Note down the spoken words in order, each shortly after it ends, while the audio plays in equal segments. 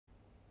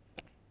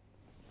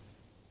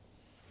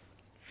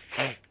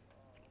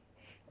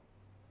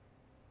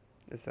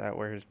Is that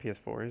where his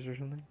PS4 is or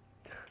something?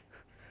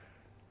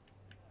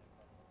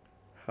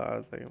 I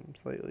was like, I'm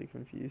slightly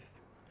confused.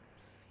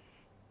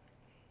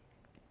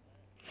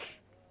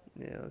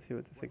 Yeah, let's see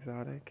what this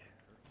exotic.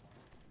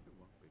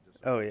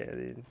 Oh yeah,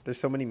 dude. There's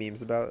so many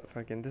memes about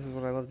fucking. This is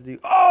what I love to do.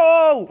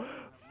 Oh,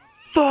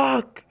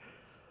 fuck.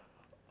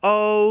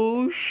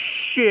 Oh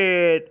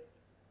shit.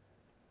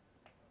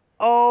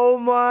 Oh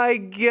my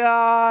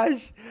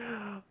gosh.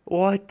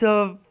 What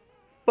the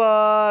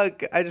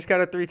fuck? I just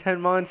got a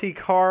 310 Monte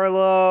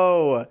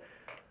Carlo.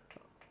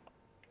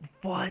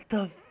 What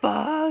the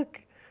fuck?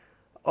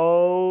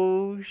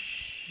 Oh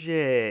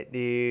shit,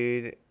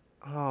 dude.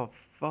 Oh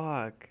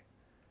fuck.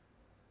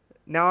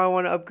 Now I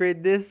want to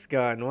upgrade this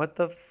gun. What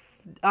the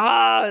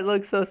Ah, it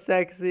looks so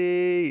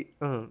sexy.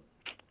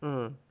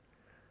 Uh.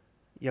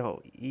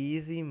 Yo,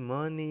 easy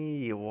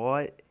money.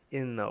 What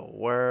in the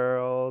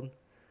world?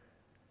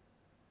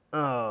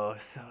 Oh,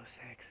 so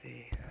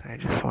sexy. I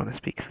just want to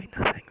speak sweet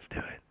nothings to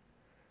it.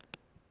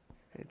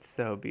 It's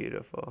so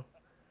beautiful.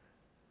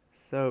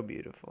 So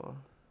beautiful.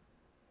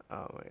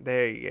 Oh,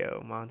 there you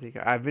go, Monte.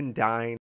 I've been dying.